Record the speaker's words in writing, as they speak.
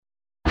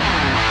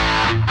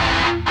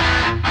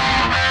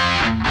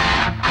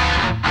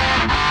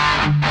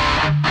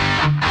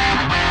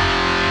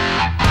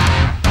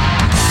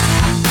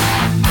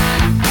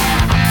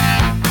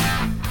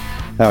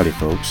Howdy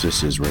folks,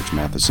 this is Rich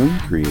Matheson,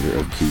 creator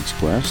of Geek's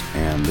Quest,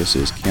 and this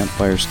is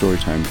Campfire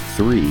Storytime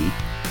 3,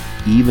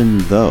 even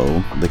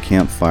though the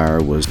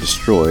campfire was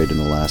destroyed in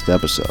the last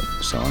episode.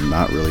 So I'm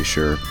not really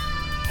sure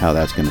how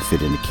that's going to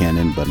fit into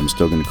canon, but I'm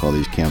still going to call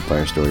these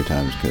Campfire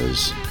Storytimes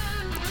because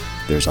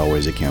there's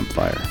always a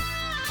campfire.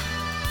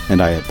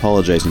 And I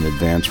apologize in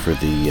advance for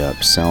the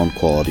sound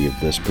quality of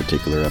this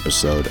particular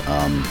episode.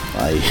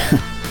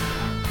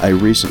 I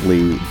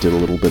recently did a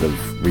little bit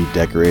of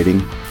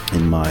redecorating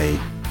in my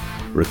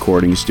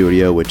recording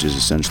studio, which is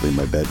essentially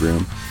my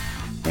bedroom,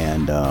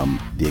 and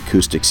the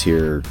acoustics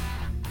here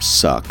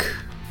suck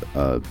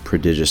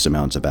prodigious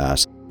amounts of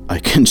ass.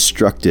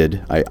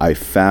 I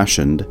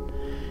fashioned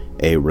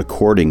a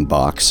recording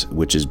box,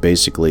 which is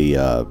basically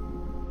a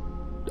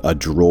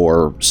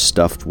drawer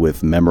stuffed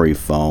with memory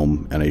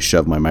foam, and I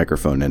shoved my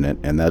microphone in it,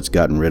 and that's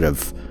gotten rid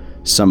of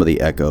some of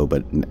the echo,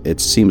 but it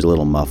seems a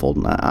little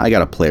muffled. I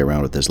gotta play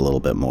around with this a little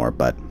bit more,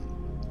 but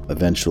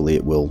eventually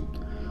it will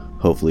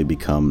hopefully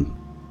become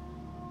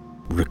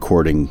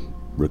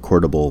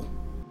recordable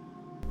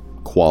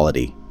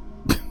quality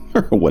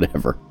or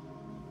whatever.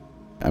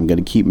 I'm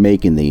gonna keep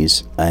making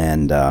these,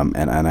 and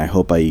I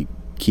hope I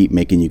keep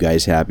making you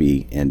guys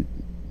happy. And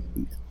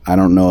I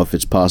don't know if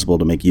it's possible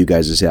to make you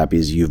guys as happy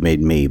as you've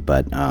made me,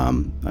 but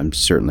I'm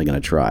certainly gonna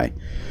try.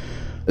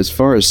 As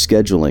far as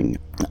scheduling,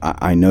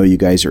 I know you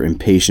guys are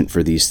impatient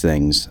for these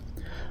things.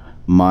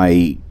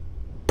 My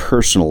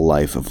personal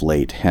life of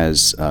late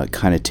has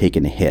kind of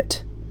taken a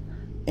hit,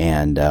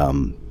 and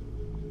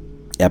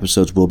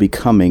episodes will be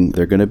coming.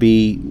 They're going to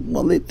be,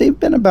 well, they've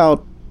been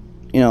about,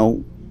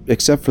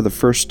 except for the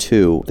first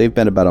two, they've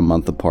been about a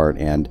month apart,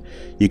 and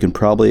you can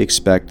probably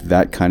expect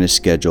that kind of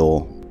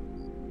schedule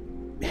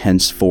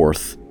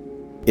henceforth.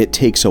 It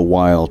takes a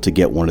while to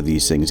get one of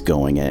these things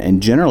going,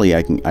 and generally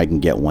I can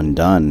get one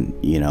done,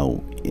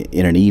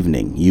 in an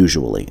evening,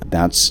 usually.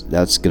 That's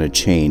going to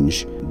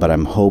change, but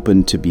I'm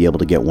hoping to be able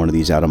to get one of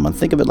these out a month.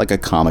 Think of it like a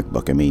comic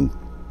book. I mean,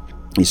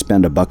 you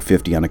spend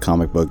 $1.50 on a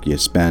comic book, you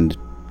spend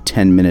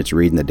 10 minutes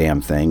reading the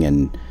damn thing,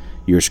 and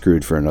you're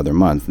screwed for another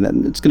month. And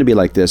then it's going to be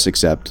like this,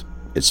 except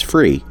it's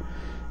free,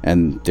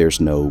 and there's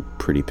no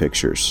pretty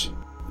pictures.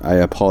 I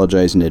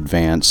apologize in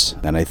advance,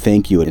 and I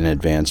thank you in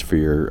advance for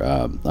your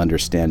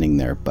understanding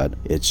there, but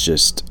it's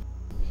just,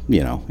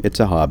 it's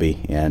a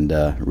hobby, and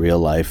real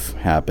life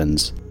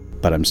happens,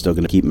 but I'm still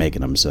going to keep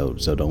making them, so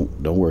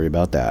don't worry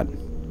about that.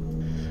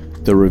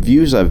 The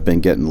reviews I've been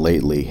getting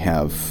lately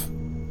have,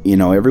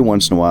 every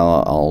once in a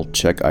while I'll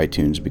check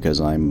iTunes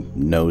because I'm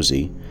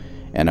nosy,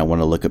 and I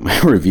want to look at my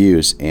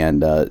reviews,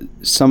 and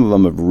some of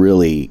them have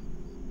really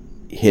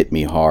hit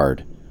me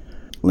hard.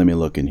 Let me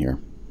look in here.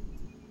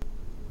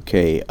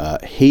 Okay,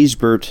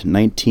 Haysbert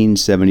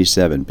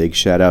 1977, big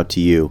shout out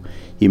to you.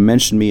 He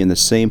mentioned me in the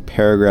same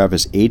paragraph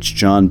as H.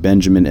 John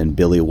Benjamin and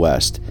Billy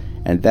West,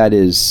 and that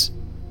is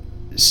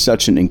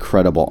such an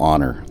incredible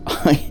honor.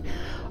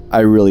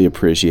 I really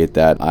appreciate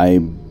that.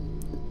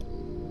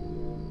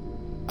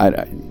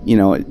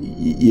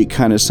 You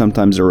kind of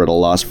sometimes are at a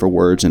loss for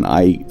words, and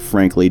I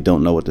frankly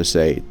don't know what to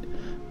say.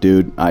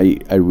 Dude, I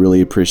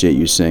really appreciate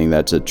you saying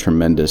that's a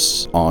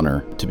tremendous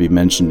honor to be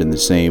mentioned in the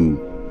same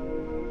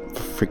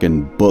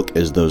freaking book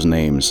as those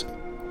names.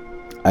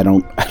 I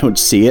don't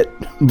see it,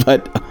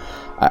 but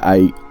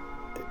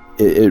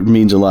it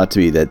means a lot to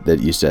me that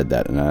you said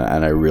that, and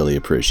I really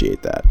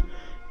appreciate that.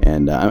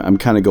 And I'm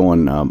kind of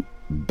going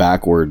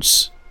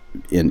backwards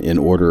in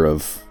order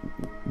of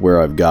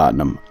where I've gotten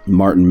them.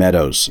 Martin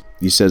Meadows,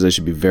 he says I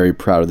should be very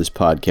proud of this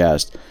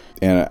podcast,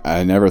 and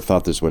I never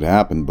thought this would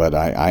happen, but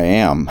I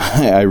am.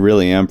 I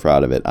really am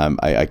proud of it.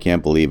 I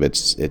can't believe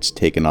it's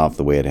taken off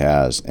the way it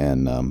has,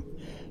 and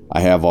I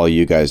have all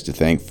you guys to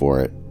thank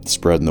for it,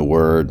 spreading the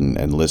word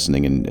and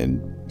listening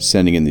and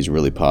sending in these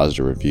really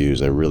positive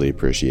reviews. I really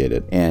appreciate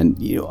it. And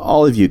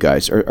all of you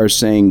guys are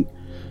saying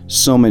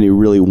so many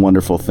really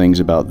wonderful things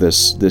about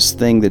this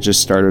thing that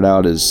just started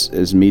out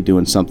as me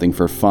doing something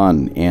for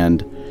fun,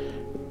 and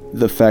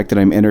the fact that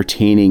I'm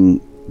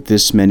entertaining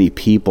this many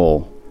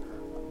people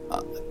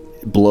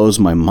blows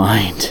my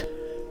mind.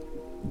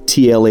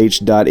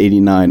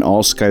 TLH.89,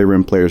 all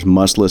Skyrim players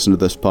must listen to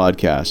this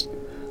podcast.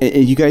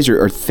 And you guys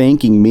are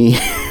thanking me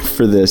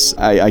for this.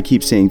 I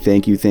keep saying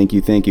thank you.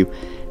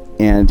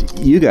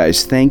 And you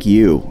guys, thank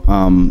you.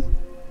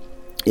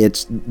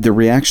 It's the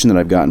reaction that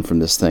I've gotten from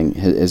this thing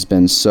has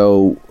been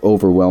so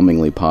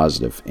overwhelmingly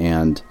positive,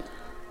 and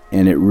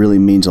it really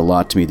means a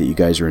lot to me that you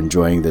guys are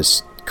enjoying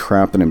this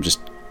crap that I'm just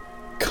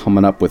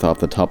coming up with off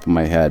the top of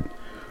my head.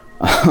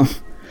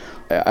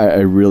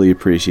 I really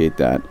appreciate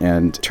that,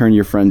 and turn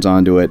your friends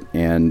onto it,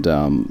 and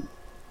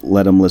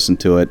let them listen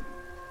to it.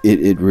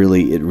 It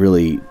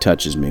really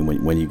touches me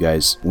when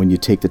you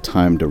take the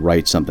time to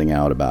write something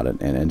out about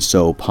it, and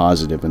so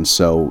positive and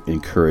so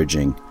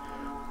encouraging.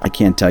 I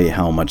can't tell you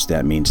how much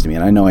that means to me.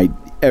 And I know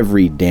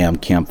every damn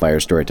campfire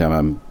story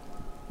time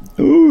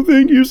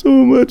thank you so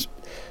much.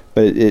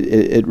 But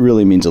it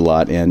really means a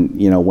lot. And,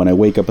 when I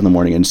wake up in the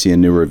morning and see a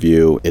new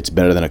review, it's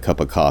better than a cup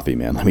of coffee,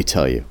 man, let me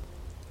tell you.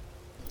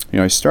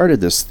 I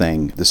started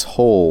this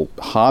whole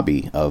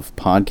hobby of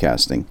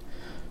podcasting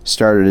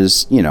started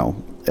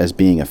as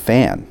being a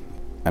fan.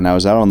 And I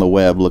was out on the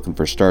web looking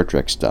for Star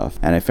Trek stuff,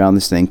 and I found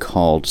this thing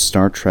called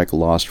Star Trek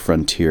Lost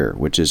Frontier,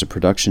 which is a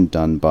production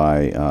done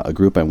by a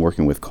group I'm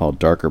working with called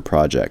Darker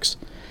Projects.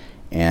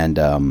 And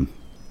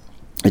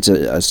it's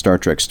a Star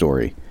Trek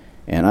story.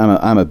 And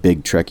I'm a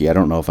big Trekkie. I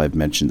don't know if I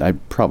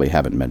probably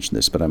haven't mentioned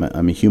this, but I'm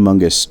a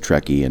humongous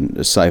Trekkie and a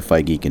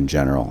sci-fi geek in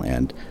general.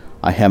 And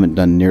I haven't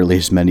done nearly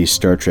as many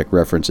Star Trek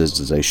references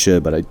as I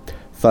should, but I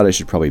thought I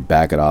should probably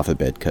back it off a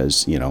bit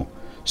because,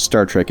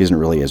 Star Trek isn't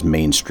really as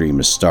mainstream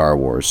as Star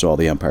Wars, so all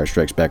the Empire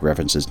Strikes Back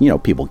references,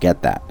 people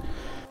get that.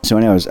 So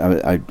anyways,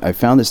 I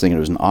found this thing, and it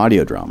was an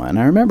audio drama, and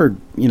I remember,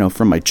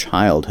 from my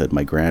childhood,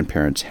 my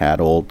grandparents had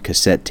old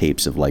cassette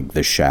tapes of, like,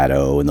 The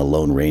Shadow and The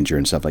Lone Ranger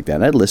and stuff like that,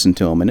 and I'd listen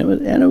to them, and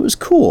it was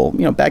cool.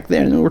 Back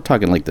then, we're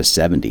talking, like, the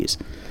 70s.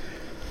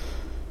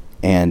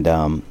 And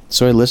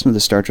so I listened to the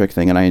Star Trek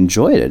thing, and I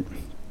enjoyed it.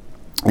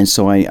 And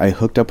so I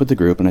hooked up with the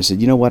group, and I said,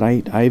 you know what,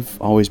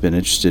 I've always been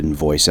interested in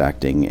voice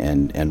acting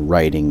and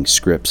writing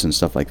scripts and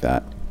stuff like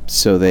that.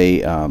 So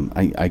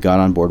I got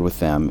on board with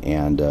them,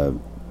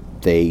 and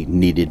they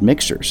needed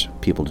mixers,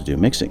 people to do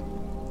mixing.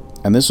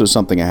 And this was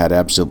something I had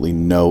absolutely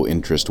no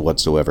interest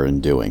whatsoever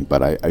in doing,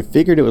 but I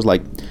figured it was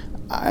like,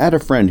 I had a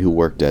friend who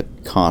worked at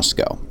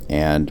Costco,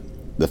 and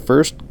the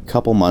first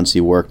couple months he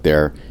worked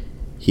there,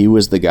 he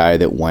was the guy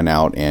that went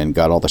out and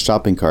got all the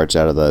shopping carts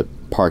out of the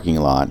parking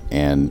lot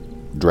and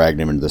dragged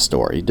him into the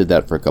store. He did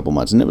that for a couple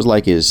months, and it was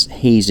like his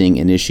hazing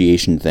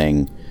initiation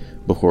thing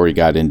before he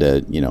got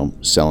into,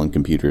 selling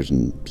computers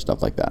and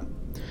stuff like that.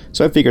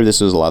 So I figured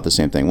this was a lot the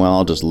same thing. Well,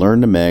 I'll just learn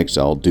to mix,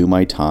 I'll do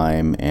my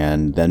time,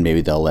 and then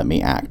maybe they'll let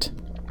me act.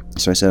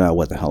 So I said,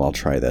 what the hell, I'll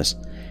try this.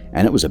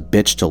 And it was a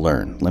bitch to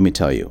learn, let me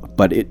tell you.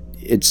 But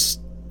it's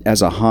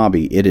as a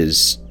hobby, it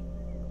is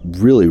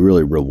really,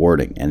 really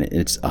rewarding, and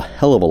it's a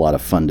hell of a lot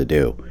of fun to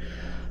do.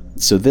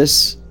 So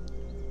this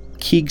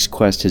Keeg's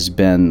Quest has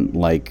been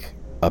like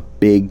a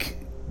big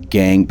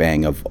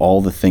gangbang of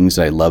all the things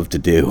I love to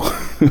do,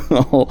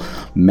 all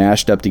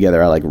mashed up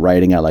together. I like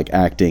writing, I like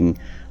acting,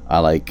 I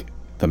like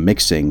the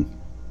mixing.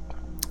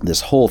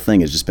 This whole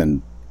thing has just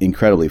been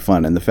incredibly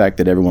fun, and the fact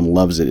that everyone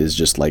loves it is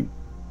just like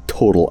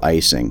total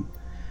icing,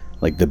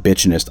 like the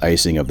bitchinest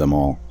icing of them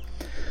all.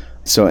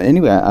 So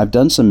anyway, I've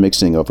done some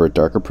mixing over at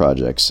Darker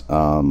Projects.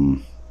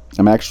 I'm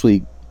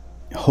actually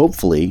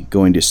hopefully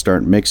going to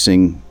start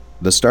mixing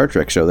the Star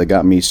Trek show that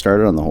got me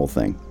started on the whole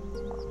thing.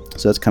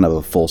 So that's kind of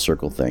a full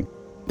circle thing.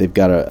 They've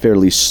got a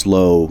fairly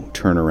slow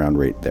turnaround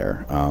rate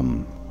there.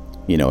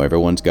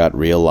 Everyone's got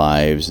real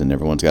lives and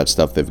everyone's got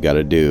stuff they've got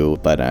to do,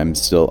 but I'm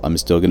still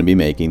going to be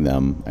making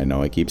them. I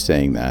know I keep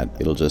saying that.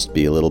 It'll just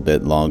be a little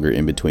bit longer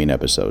in between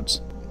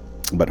episodes,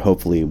 but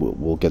hopefully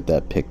we'll get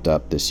that picked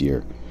up this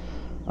year.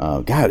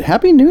 God,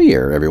 Happy New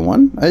Year,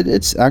 everyone.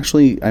 It's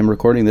actually, I'm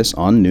recording this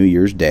on New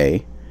Year's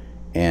Day,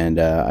 and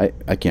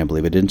I can't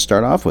believe it didn't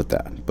start off with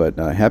that. But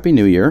Happy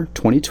New Year,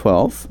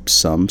 2012.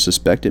 Some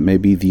suspect it may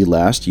be the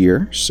last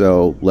year,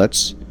 so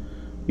let's,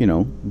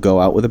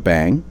 go out with a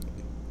bang.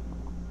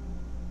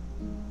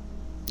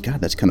 God,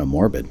 that's kind of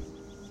morbid.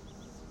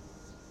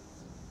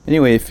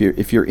 Anyway,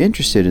 if you're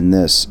interested in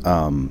this,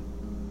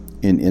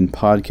 in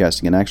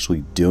podcasting and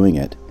actually doing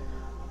it,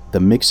 the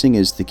mixing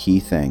is the key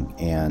thing,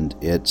 and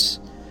it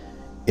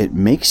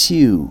makes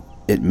you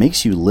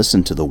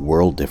listen to the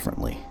world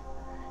differently.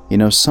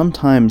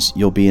 Sometimes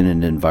you'll be in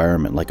an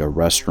environment like a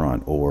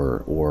restaurant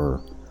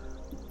or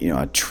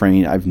a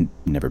train. I've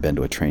never been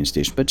to a train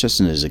station, but just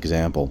as an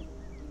example,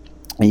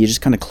 and you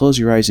just kind of close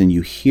your eyes and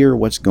you hear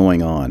what's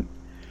going on,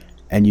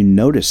 and you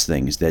notice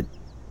things that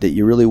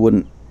you really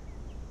wouldn't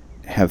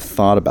have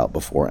thought about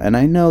before. And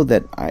I know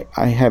that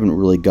I haven't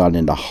really gotten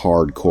into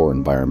hardcore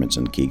environments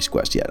in Keeg's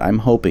Quest yet. I'm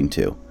hoping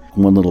to.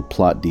 One little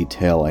plot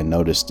detail I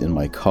noticed in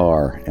my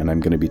car, and I'm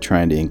going to be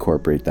trying to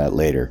incorporate that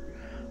later.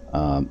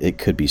 It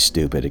could be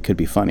stupid. It could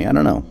be funny. I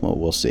don't know. Well,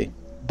 we'll see.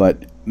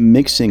 But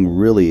mixing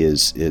really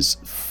is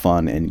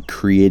fun, and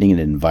creating an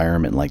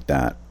environment like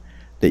that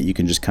you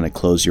can just kind of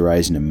close your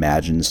eyes and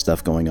imagine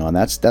stuff going on.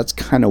 That's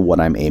kind of what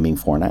I'm aiming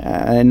for. And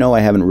I know I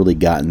haven't really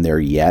gotten there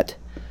yet,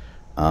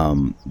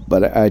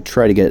 but I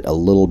try to get a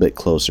little bit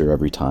closer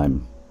every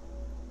time.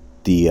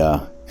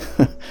 The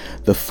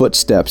the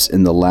footsteps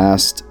in the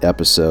last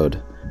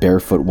episode,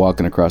 barefoot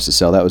walking across the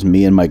cell, that was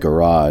me in my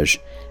garage,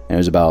 and it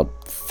was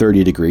about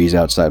 30 degrees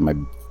outside. My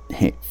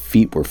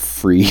feet were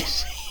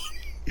freezing.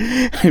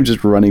 I'm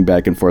just running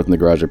back and forth in the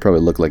garage. I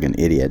probably look like an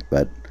idiot,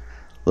 but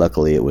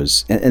luckily it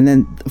was. And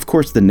then, of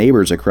course, the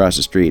neighbors across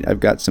the street. I've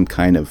got some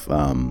kind of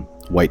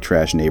white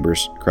trash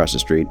neighbors across the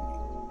street.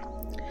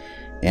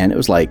 And it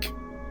was like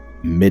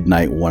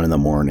midnight, 1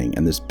 a.m,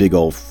 and this big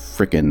old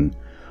frickin'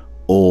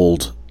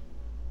 old,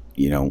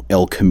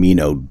 El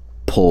Camino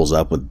pulls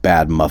up with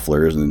bad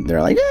mufflers, and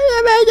they're like,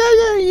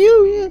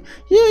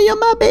 you're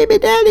my baby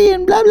daddy,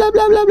 and blah, blah,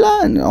 blah, blah,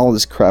 blah, and all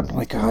this crap. I'm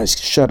like, guys,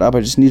 shut up.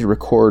 I just need to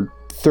record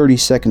 30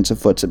 seconds of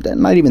footsteps.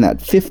 Not even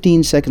that,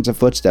 15 seconds of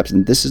footsteps,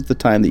 and this is the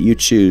time that you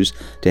choose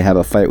to have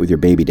a fight with your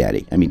baby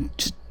daddy. I mean,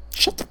 just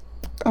shut the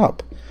fuck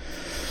up.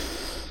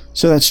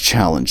 So that's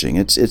challenging.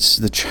 It's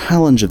the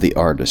challenge of the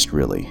artist,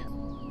 really.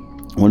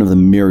 One of the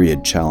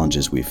myriad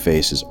challenges we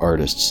face as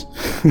artists.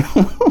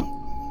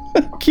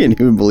 I can't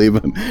even believe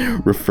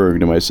I'm referring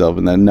to myself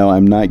in that. No,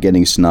 I'm not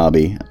getting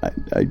snobby.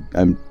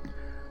 I'm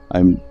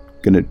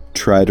going to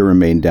try to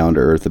remain down to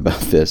earth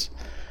about this.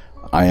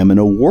 I am an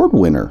award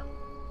winner.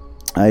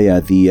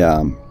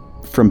 The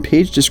From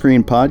Page to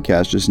Screen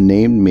podcast just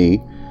named me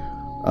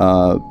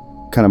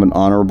kind of an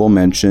honorable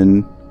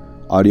mention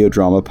audio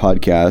drama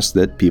podcast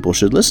that people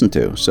should listen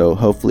to. So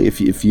hopefully,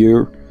 if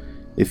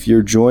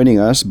you're joining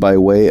us by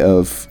way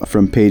of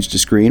From Page to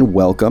Screen,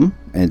 welcome,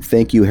 and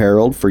thank you,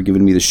 Harold, for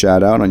giving me the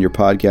shout out on your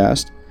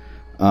podcast.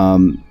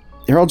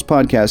 Harold's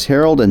podcast,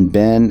 Harold and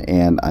Ben,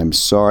 and I'm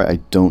sorry I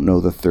don't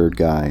know the third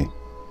guy,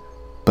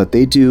 but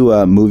they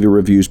do movie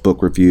reviews,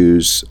 book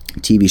reviews,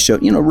 TV show,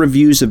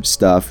 reviews of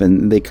stuff,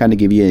 and they kind of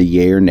give you a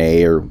yay or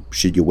nay, or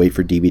should you wait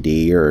for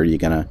DVD, or are you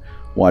gonna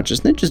watch this?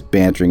 And they're just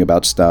bantering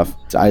about stuff.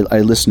 I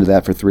listened to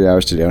that for 3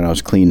 hours today when I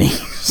was cleaning,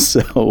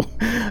 so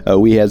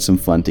we had some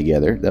fun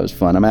together. That was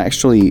fun. I'm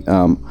actually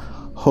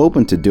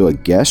hoping to do a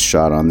guest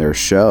shot on their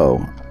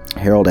show.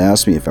 Harold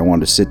asked me if I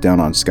wanted to sit down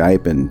on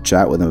Skype and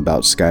chat with him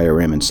about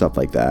Skyrim and stuff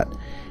like that,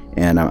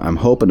 and I'm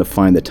hoping to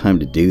find the time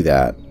to do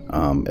that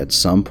at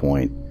some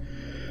point.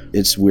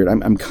 It's weird.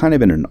 I'm kind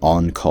of in an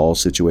on-call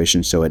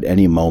situation, so at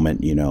any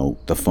moment,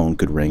 the phone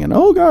could ring and,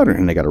 oh God,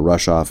 and I got to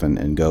rush off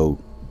and go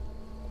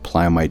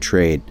ply my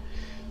trade.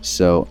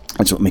 So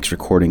that's what makes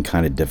recording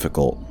kind of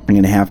difficult. I'm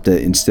going to have to,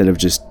 instead of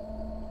just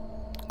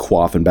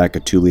quaffing back a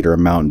 2-liter of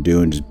Mountain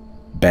Dew and just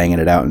banging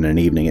it out in an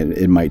evening,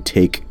 it might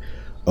take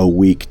a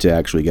week to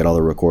actually get all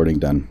the recording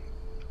done.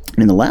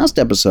 In the last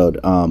episode,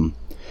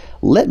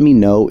 let me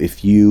know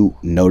if you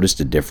noticed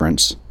a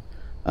difference,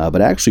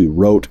 but I actually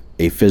wrote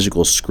a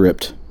physical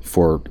script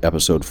for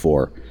episode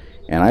 4,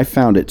 and I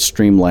found it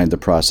streamlined the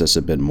process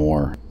a bit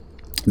more.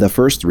 The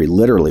first 3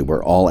 literally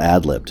were all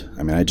ad-libbed.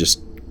 I mean,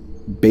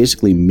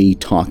 basically me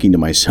talking to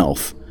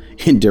myself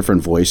in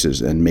different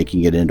voices and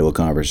making it into a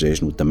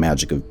conversation with the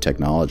magic of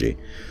technology.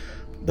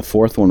 The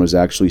 4th one was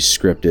actually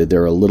scripted.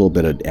 There are a little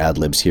bit of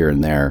ad-libs here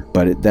and there,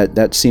 but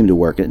that seemed to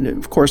work. And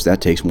of course, that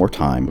takes more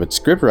time, but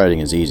script writing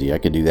is easy. I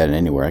could do that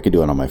anywhere. I could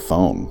do it on my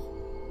phone.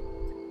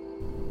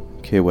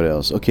 Okay, what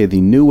else? Okay,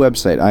 the new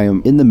website. I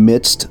am in the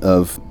midst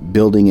of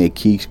building a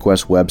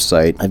KeyQuest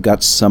website. I've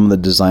got some of the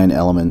design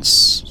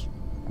elements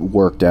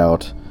worked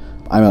out.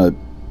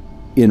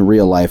 In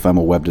real life, I'm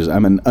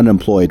an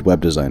unemployed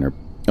web designer,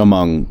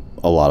 among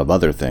a lot of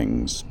other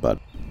things, but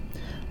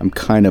I'm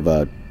kind of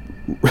a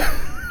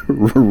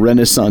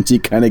renaissance-y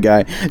kind of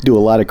guy. Do a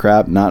lot of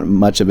crap, not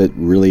much of it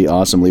really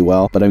awesomely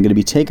well, but I'm going to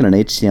be taking an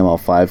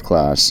HTML5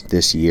 class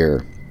this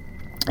year,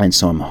 and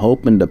so I'm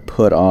hoping to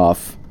put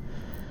off...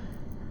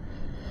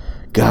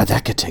 God,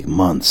 that could take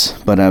months,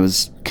 but I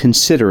was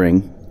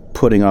considering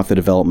putting off the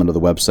development of the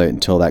website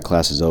until that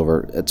class is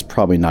over. It's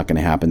probably not going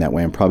to happen that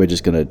way. I'm probably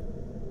just going to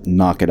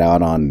knock it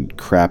out on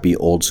crappy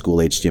old school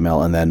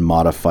HTML and then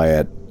modify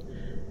it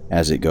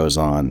as it goes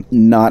on.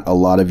 Not a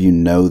lot of you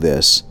know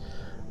this,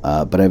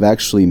 but I've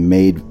actually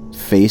made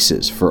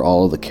faces for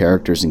all of the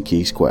characters in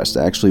KeyQuest.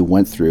 I actually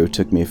went through, it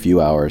took me a few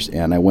hours,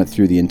 and I went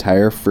through the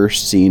entire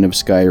first scene of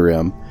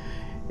Skyrim,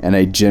 and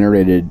I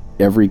generated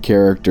every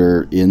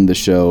character in the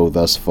show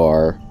thus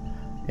far,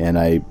 and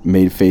I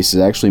made faces.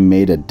 I actually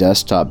made a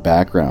desktop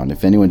background.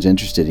 If anyone's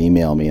interested,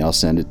 email me. I'll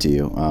send it to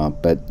you.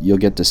 But you'll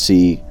get to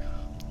see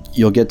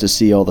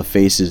all the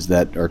faces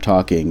that are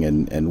talking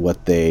and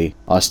what they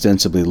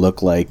ostensibly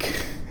look like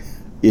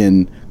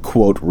in,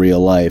 quote, real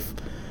life.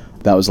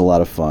 That was a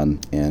lot of fun,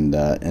 and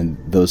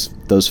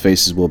those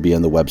faces will be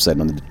on the website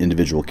on the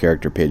individual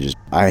character pages.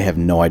 I have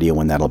no idea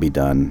when that'll be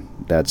done.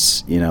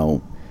 That's,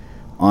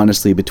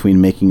 honestly, between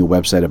making a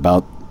website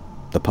about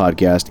the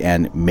podcast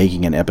and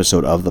making an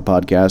episode of the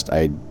podcast,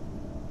 I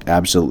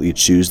absolutely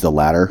choose the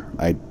latter.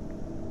 I'd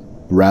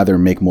rather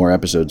make more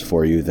episodes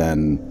for you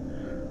than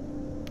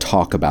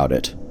talk about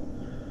it.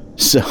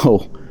 So,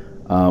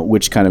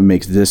 which kind of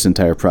makes this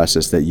entire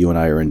process that you and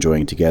I are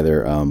enjoying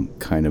together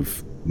kind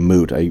of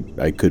moot.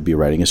 I could be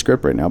writing a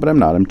script right now, but I'm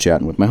not. I'm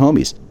chatting with my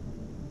homies.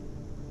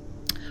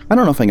 I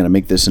don't know if I'm going to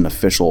make this an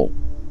official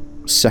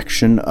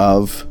section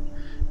of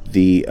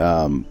the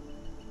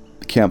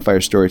Campfire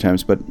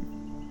Storytimes, but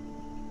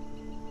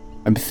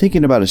I'm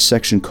thinking about a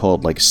section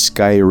called like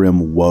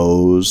Skyrim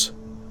Woes,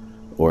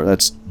 or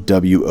that's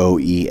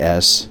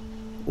WOES,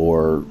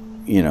 or,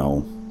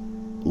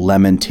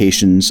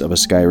 Lamentations of a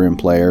Skyrim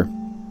Player.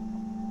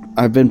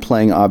 I've been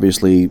playing,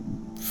 obviously,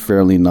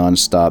 fairly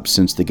non-stop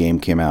since the game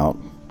came out,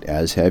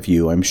 as have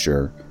you, I'm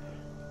sure.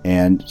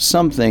 And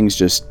some things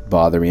just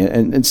bother me,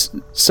 and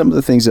some of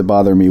the things that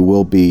bother me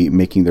will be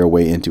making their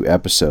way into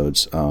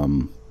episodes.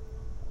 I'm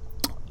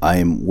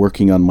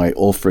working on my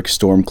Ulfric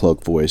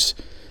Stormcloak voice,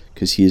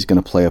 because he is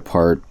going to play a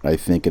part, I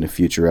think, in a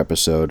future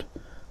episode.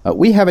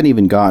 We haven't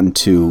even gotten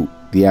to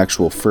the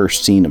actual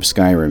first scene of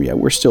Skyrim yet.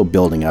 We're still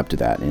building up to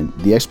that, and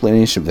the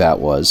explanation of that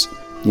was,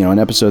 in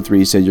episode 3,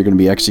 he said you're going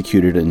to be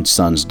executed in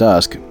Sun's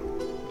Dusk.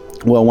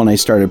 Well, when I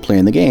started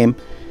playing the game,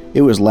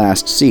 it was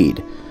Last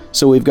Seed.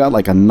 So we've got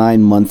like a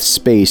 9-month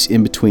space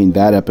in between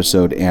that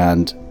episode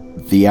and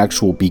the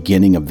actual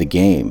beginning of the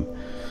game.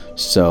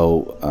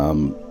 So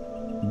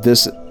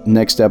this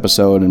next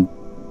episode, and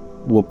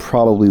we'll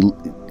probably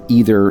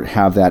either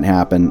have that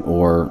happen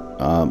or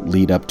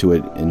lead up to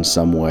it in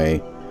some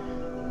way.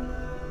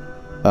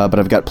 But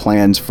I've got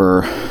plans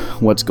for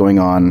what's going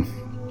on.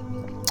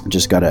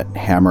 Just got to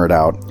hammer it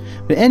out.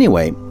 But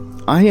anyway,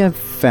 I have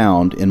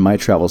found in my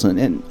travels,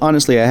 and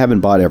honestly, I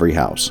haven't bought every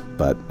house,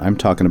 but I'm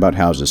talking about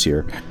houses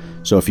here.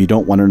 So if you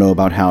don't want to know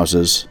about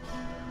houses,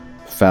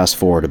 fast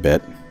forward a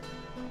bit.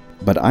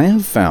 But I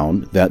have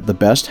found that the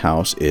best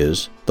house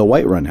is the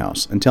Whiterun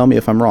house. And tell me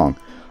if I'm wrong.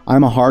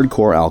 I'm a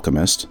hardcore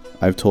alchemist.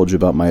 I've told you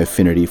about my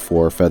affinity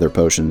for feather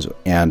potions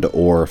and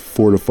or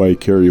fortify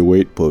carry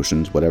weight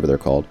potions, whatever they're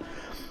called.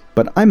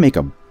 But I make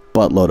a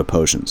buttload of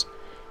potions.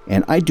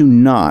 And I do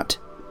not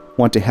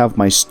want to have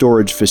my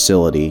storage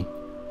facility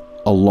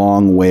a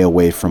long way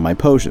away from my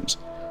potions.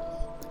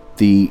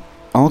 The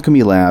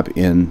alchemy lab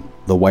in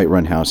the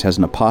Whiterun house has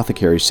an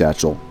apothecary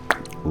satchel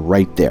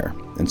right there.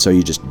 And so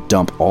you just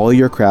dump all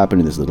your crap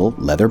into this little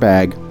leather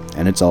bag,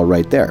 and it's all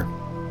right there.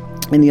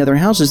 In the other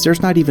houses,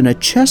 there's not even a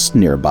chest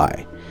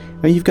nearby.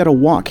 Now, you've got to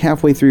walk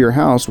halfway through your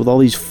house with all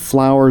these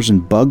flowers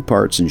and bug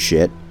parts and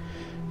shit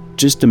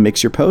just to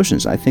mix your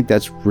potions. I think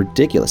that's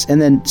ridiculous.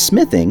 And then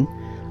smithing,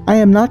 I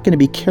am not going to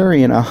be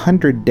carrying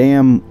 100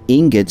 damn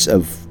ingots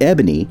of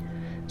ebony.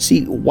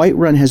 See,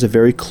 Whiterun has a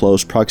very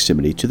close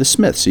proximity to the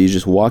smith, so you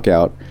just walk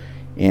out,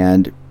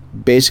 and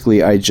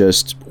basically I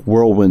just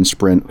whirlwind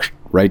sprint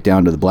right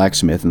down to the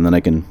blacksmith, and then I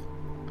can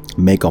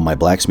make all my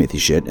blacksmithy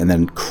shit, and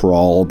then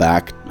crawl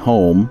back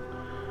home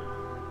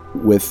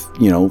with,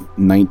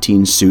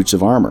 19 suits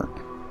of armor.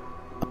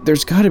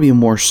 There's got to be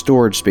more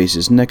storage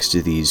spaces next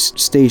to these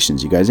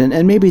stations, you guys,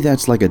 and maybe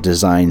that's like a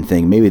design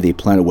thing. Maybe they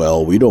plan it,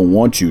 well, we don't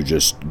want you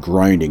just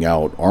grinding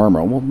out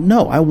armor. Well,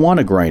 no, I want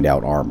to grind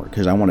out armor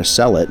because I want to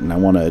sell it, and I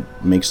want to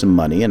make some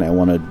money, and I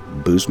want to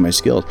boost my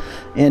skills.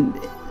 And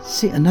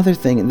see, another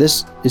thing, and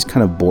this is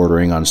kind of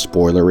bordering on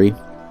spoilery,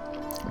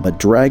 but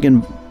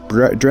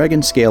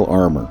dragon scale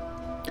armor.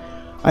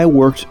 I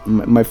worked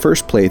my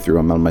first playthrough.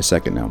 I'm on my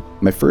second now.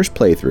 My first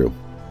playthrough,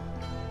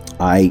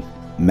 I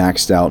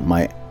maxed out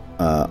my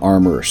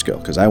armorer skill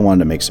because I wanted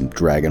to make some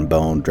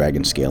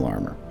dragon scale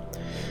armor.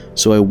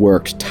 So I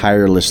worked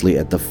tirelessly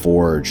at the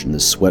forge, and the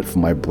sweat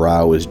from my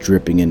brow was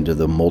dripping into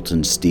the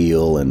molten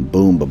steel, and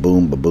boom, ba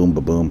boom, ba boom,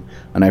 ba boom,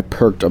 and I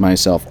perked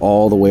myself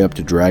all the way up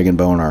to dragon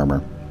bone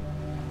armor.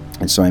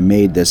 And so I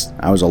made this.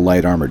 I was a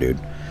light armor dude.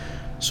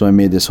 So I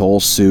made this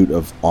whole suit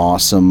of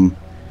awesome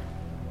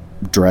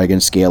dragon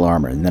scale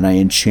armor, and then I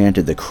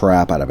enchanted the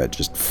crap out of it.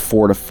 Just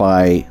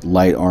fortify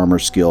light armor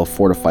skill,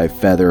 fortify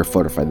feather,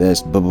 fortify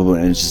this, blah, blah, blah,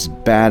 and it's just a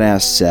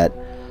badass set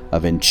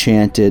of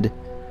enchanted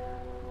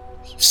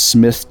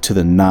smith to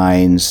the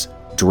nines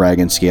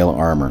dragon scale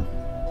armor.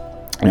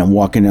 And I'm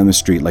walking down the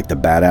street like the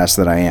badass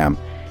that I am,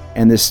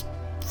 and this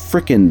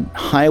freaking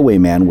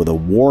highwayman with a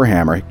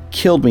warhammer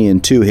killed me in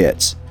 2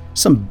 hits.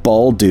 Some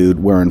bald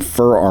dude wearing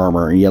fur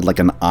armor, and he had like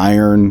an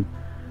iron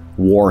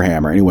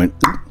warhammer, and he went,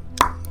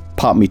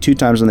 popped me 2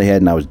 times on the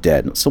head, and I was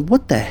dead. So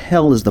what the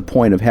hell is the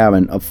point of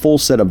having a full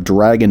set of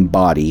dragon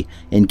body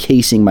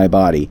encasing my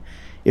body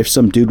if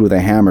some dude with a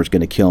hammer is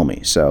going to kill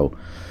me? So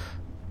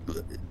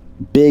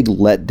big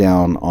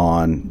letdown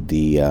on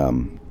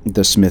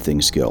the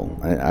smithing skill.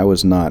 I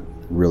was not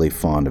really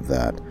fond of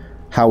that.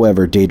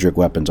 However, Daedric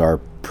weapons are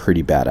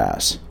pretty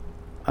badass.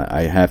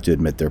 I have to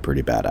admit they're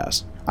pretty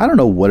badass. I don't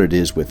know what it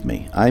is with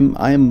me. I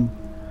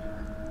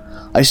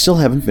still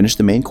haven't finished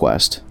the main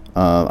quest.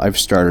 I've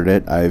started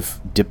it.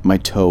 I've dipped my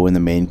toe in the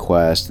main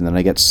quest, and then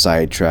I got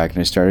sidetracked,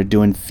 and I started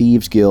doing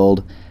Thieves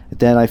Guild.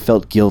 Then I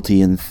felt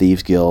guilty in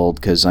Thieves Guild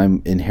because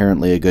I'm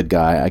inherently a good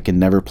guy. I can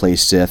never play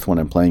Sith when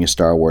I'm playing a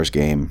Star Wars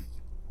game,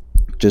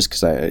 just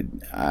because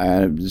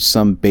I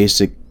some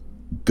basic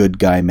good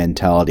guy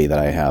mentality that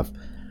I have.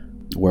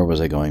 Where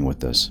was I going with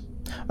this?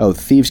 Oh,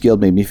 Thieves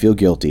Guild made me feel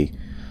guilty.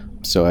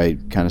 So I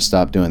kind of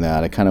stopped doing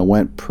that. I kind of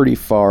went pretty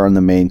far on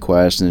the main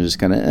quest and just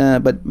kind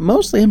of, but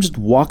mostly I'm just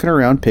walking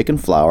around picking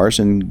flowers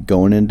and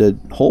going into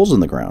holes in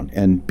the ground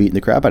and beating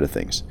the crap out of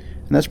things.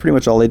 And that's pretty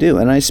much all I do.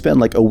 And I spend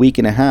like a week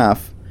and a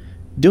half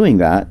doing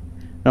that.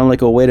 And I'm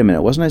like, oh, wait a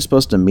minute. Wasn't I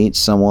supposed to meet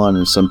someone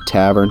in some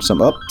tavern?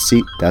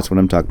 See, that's what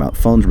I'm talking about.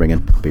 Phone's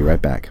ringing. I'll be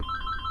right back.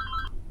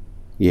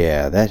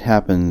 Yeah, that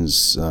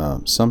happens.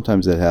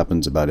 Sometimes that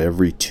happens about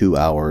every 2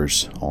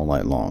 hours all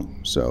night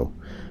long. So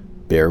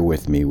bear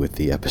with me with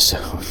the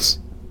episodes.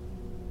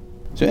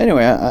 So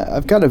anyway,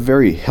 I've got a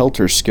very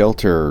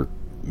helter-skelter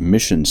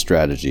mission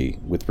strategy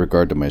with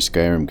regard to my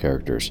Skyrim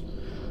characters.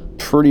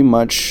 Pretty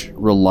much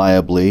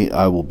reliably,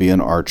 I will be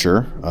an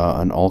archer,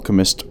 an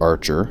alchemist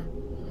archer,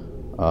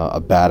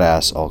 a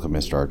badass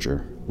alchemist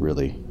archer,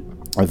 really.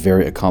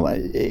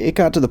 It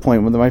got to the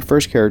point, when my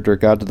first character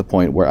got to the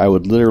point where I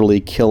would literally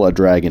kill a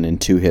dragon in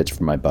 2 hits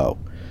from my bow.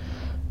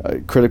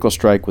 Critical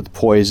strike with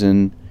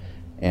poison,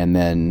 and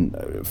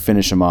then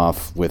finish him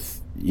off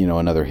with,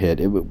 another hit.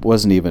 It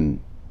wasn't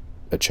even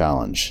a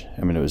challenge.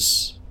 I mean, it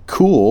was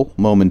cool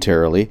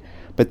momentarily,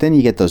 But then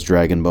you get those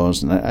dragon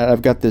bones, and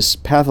I've got this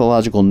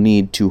pathological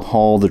need to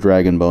haul the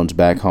dragon bones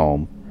back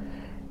home,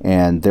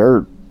 and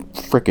they're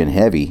freaking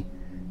heavy.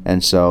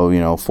 And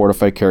so,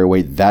 fortified carry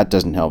weight, that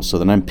doesn't help. So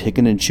then I'm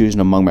picking and choosing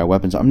among my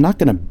weapons. I'm not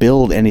going to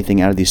build anything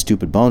out of these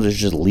stupid bones. I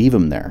just leave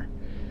them there.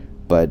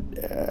 But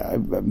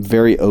I'm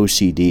very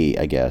OCD,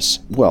 I guess.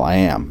 Well, I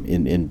am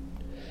in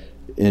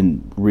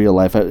real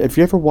life. If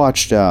you ever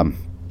watched The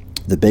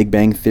Big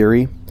Bang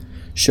Theory,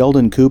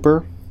 Sheldon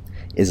Cooper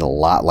is a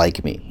lot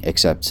like me,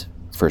 except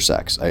for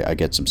sex. I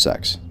get some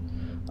sex.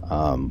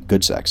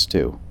 Good sex,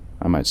 too,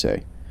 I might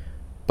say.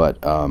 But,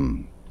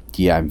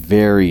 yeah, I'm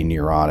very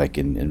neurotic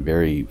and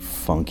very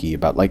funky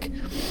about, like,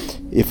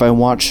 if I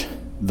watch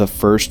the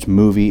first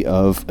movie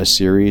of a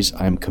series,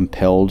 I'm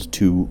compelled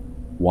to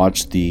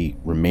watch the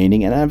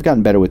remaining, and I've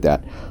gotten better with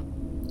that.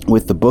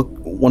 With the book,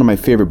 one of my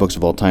favorite books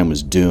of all time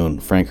was Dune,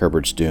 Frank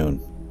Herbert's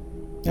Dune,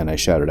 and I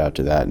shouted out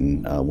to that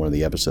in one of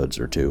the episodes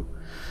or two.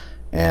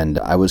 And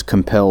I was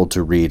compelled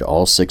to read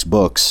all 6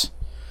 books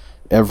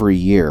every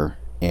year,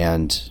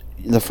 and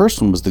the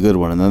first one was the good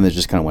one, and then they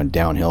just kind of went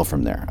downhill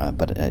from there.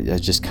 But I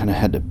just kind of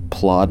had to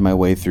plod my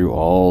way through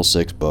all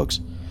 6 books.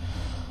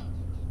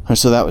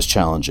 So that was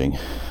challenging.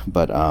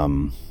 But,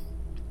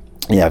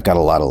 yeah, I've got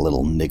a lot of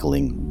little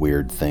niggling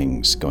weird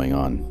things going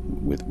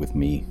on with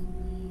me.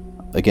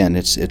 Again,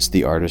 it's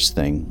the artist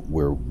thing.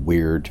 We're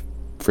weird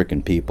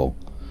frickin' people.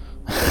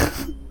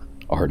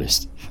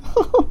 Artist.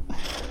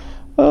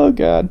 Oh,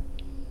 God.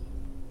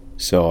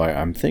 So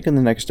I'm thinking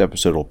the next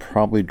episode will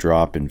probably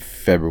drop in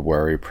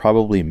February,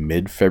 probably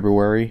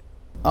mid-February.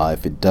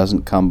 If it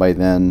doesn't come by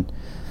then,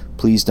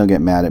 please don't get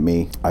mad at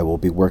me. I will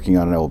be working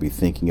on it. I will be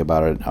thinking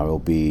about it. I will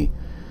be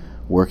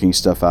working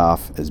stuff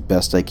off as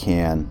best I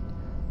can,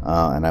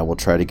 and I will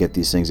try to get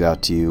these things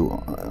out to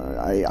you.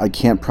 I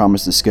can't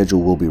promise the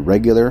schedule will be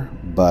regular,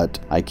 but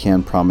I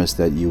can promise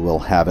that you will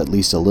have at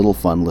least a little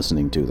fun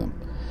listening to them.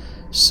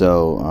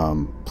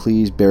 So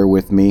please bear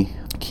with me.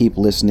 Keep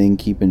listening,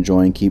 keep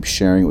enjoying, keep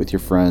sharing it with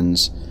your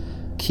friends.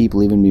 Keep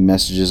leaving me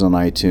messages on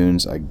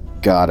iTunes.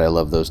 God, I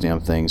love those damn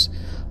things.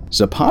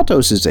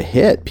 Zapatos is a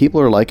hit. People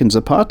are liking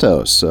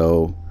Zapatos.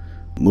 So,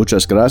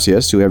 muchas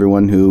gracias to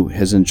everyone who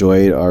has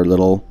enjoyed our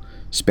little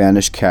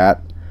Spanish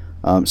cat.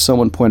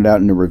 Someone pointed out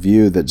in a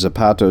review that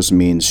Zapatos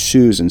means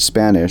shoes in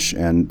Spanish,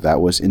 and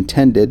that was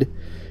intended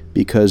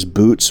because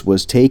boots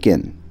was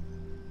taken.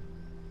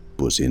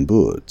 Puss in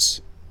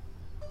Boots.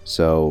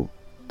 So,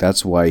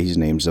 that's why he's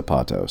named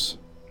Zapatos.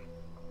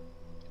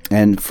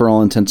 And for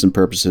all intents and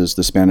purposes,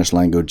 the Spanish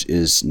language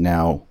is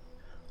now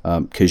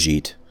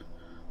Khajiit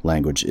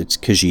language. It's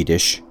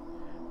Khajiitish.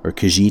 Or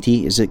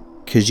Khajiiti. Is it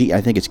Khajiit?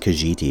 I think it's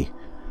Khajiiti.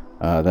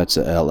 That's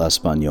El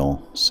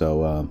Español.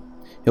 So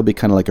he'll be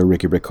kind of like a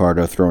Ricky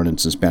Ricardo, throwing in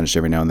some Spanish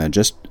every now and then.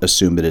 Just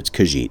assume that it's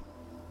Khajiit.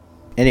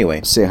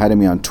 Anyway, say hi to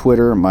me on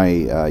Twitter. My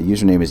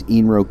username is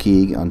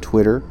IanRoKeeg on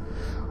Twitter.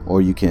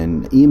 Or you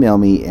can email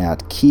me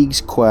at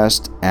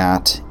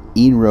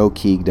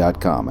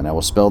keegsquest@IanRoKeeg.com, and I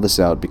will spell this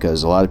out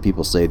because a lot of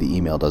people say the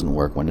email doesn't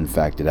work when in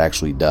fact it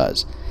actually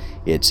does.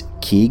 It's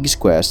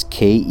KeegsQuest,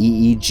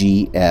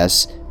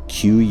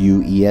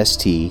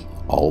 KeegsQuest,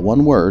 all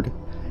one word,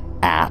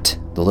 at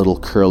the little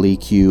curly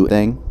Q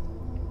thing,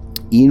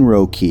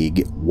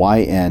 IanRoKeeg,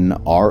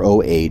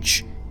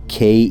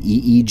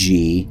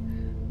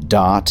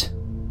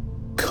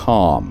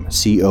 YNROHKEEG.com,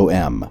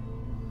 COM,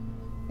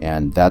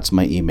 and that's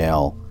my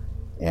email.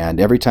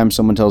 And every time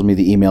someone tells me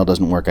the email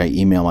doesn't work, I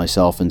email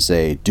myself and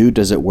say, dude,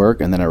 does it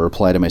work? And then I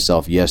reply to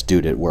myself, yes,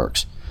 dude, it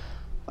works.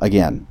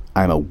 Again,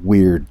 I'm a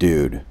weird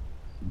dude,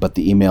 but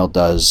the email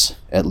does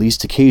at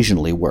least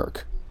occasionally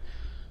work.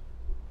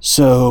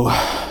 So,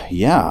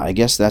 yeah, I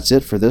guess that's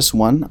it for this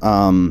one.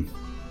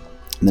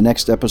 The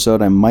next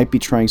episode, I might be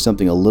trying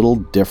something a little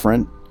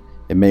different.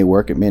 It may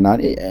work, it may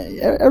not.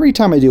 Every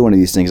time I do one of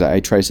these things,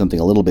 I try something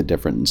a little bit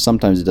different, and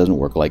sometimes it doesn't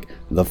work, like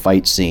the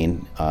fight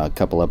scene a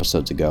couple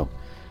episodes ago.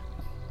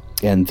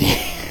 And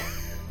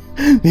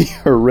the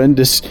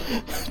horrendous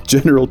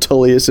General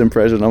Tullius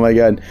impression. Oh my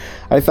God.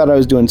 I thought I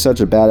was doing such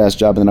a badass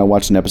job, and then I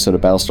watched an episode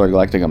of Battlestar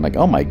Galactica. I'm like,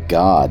 oh my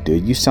God,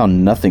 dude, you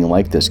sound nothing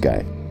like this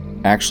guy.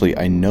 Actually,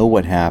 I know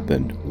what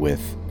happened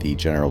with the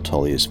General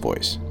Tullius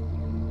voice.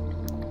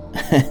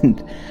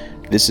 And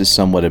this is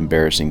somewhat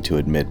embarrassing to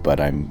admit, but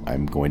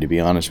I'm going to be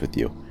honest with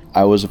you.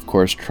 I was, of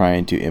course,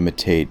 trying to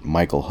imitate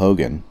Michael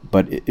Hogan,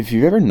 but if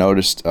you've ever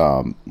noticed,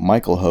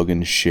 Michael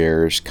Hogan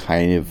shares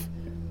kind of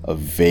a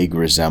vague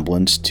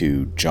resemblance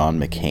to John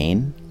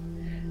McCain,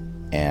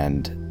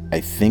 and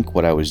I think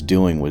what I was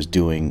doing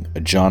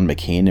a John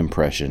McCain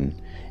impression.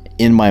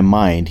 In my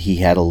mind, he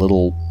had a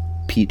little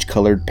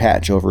peach-colored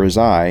patch over his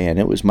eye, and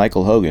it was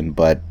Michael Hogan,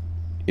 but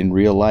in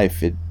real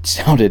life, it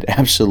sounded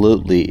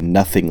absolutely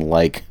nothing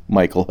like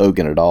Michael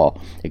Hogan at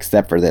all,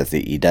 except for this.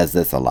 He does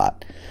this a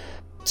lot.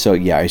 So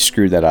yeah, I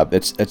screwed that up.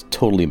 It's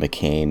totally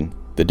McCain.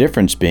 The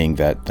difference being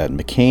that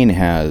McCain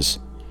has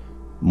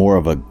more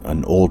of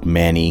an old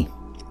manny.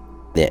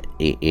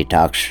 He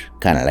talks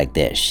kind of like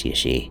this, you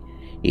see.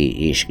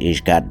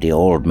 He's got the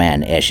old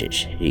man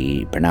S's.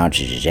 He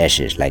pronounces his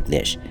S's like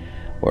this.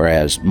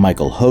 Whereas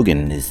Michael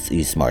Hogan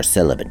he's more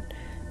sibilant,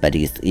 but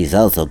he's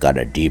also got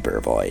a deeper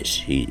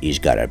voice. He's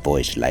got a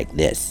voice like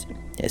this.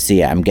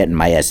 See, I'm getting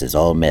my S's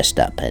all messed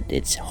up.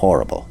 It's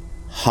horrible.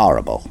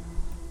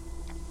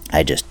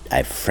 I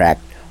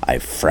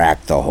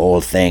fracked the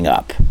whole thing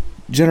up.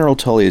 General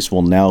Tullius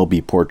will now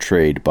be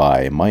portrayed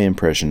by my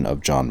impression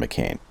of John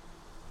McCain.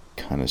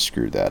 Kind of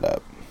screwed that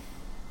up.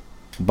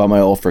 But my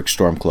Ulfric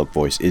Stormcloak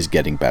voice is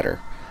getting better,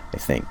 I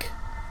think.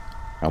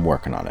 I'm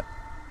working on it.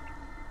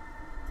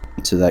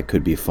 So that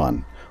could be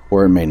fun.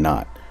 Or it may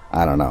not.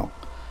 I don't know.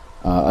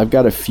 I've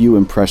got a few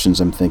impressions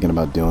I'm thinking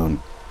about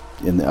doing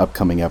in the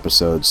upcoming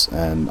episodes,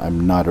 and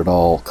I'm not at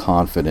all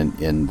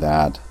confident in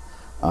that.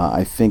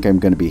 I think I'm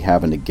going to be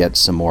having to get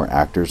some more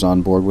actors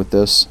on board with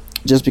this,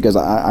 just because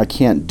I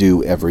can't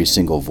do every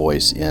single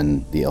voice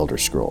in the Elder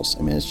Scrolls.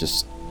 I mean,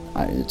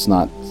 it's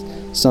not...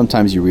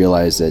 Sometimes you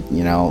realize that,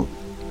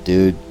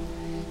 dude,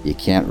 you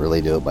can't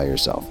really do it by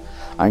yourself.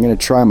 I'm going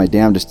to try my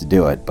damnedest to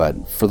do it,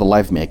 but for the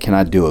life of me, I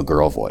cannot do a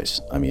girl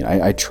voice. I mean,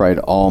 I tried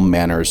all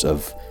manners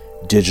of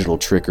digital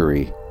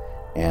trickery,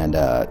 and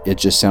it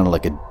just sounded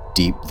like a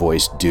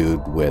deep-voiced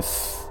dude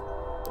with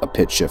a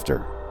pitch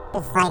shifter.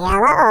 It's like, hello,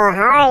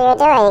 how are you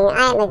doing?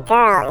 I'm a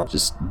girl. It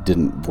just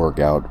didn't work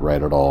out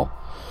right at all.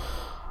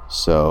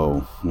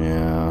 So,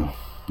 yeah,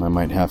 I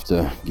might have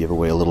to give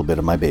away a little bit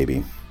of my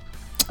baby.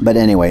 But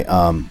anyway,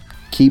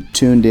 keep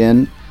tuned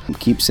in.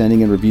 Keep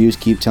sending in reviews.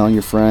 Keep telling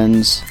your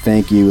friends.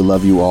 Thank you.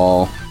 Love you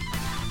all.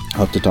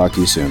 Hope to talk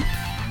to you soon.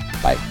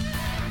 Bye.